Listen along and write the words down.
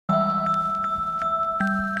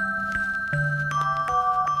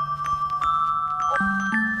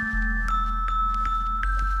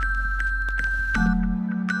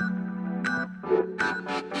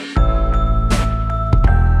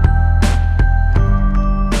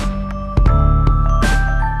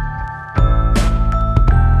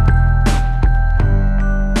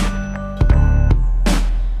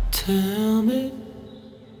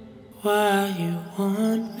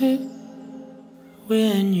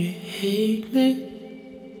you hate me,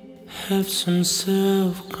 have some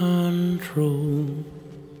self-control.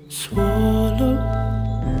 Swallow,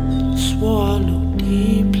 swallow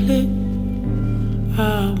deeply.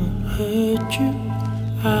 I won't hurt you,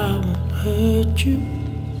 I won't hurt you.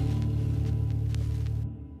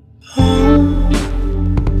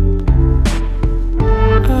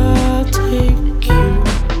 I'll take you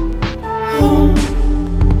home.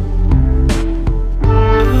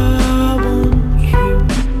 I want you,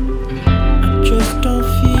 I just don't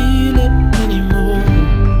feel it anymore.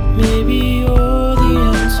 Maybe you're the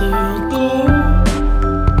answer. Go.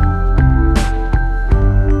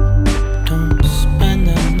 Don't spend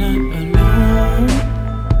the night alone.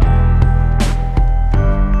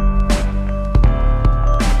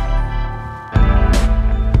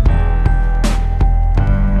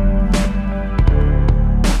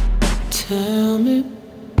 Tell me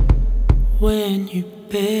when you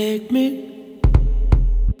beg me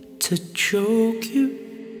to choke you,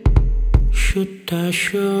 should I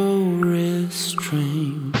show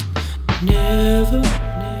restraint? Never,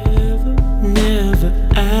 never, never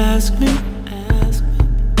ask me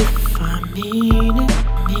if I mean it,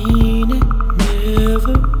 mean it.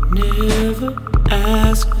 Never, never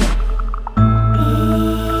ask me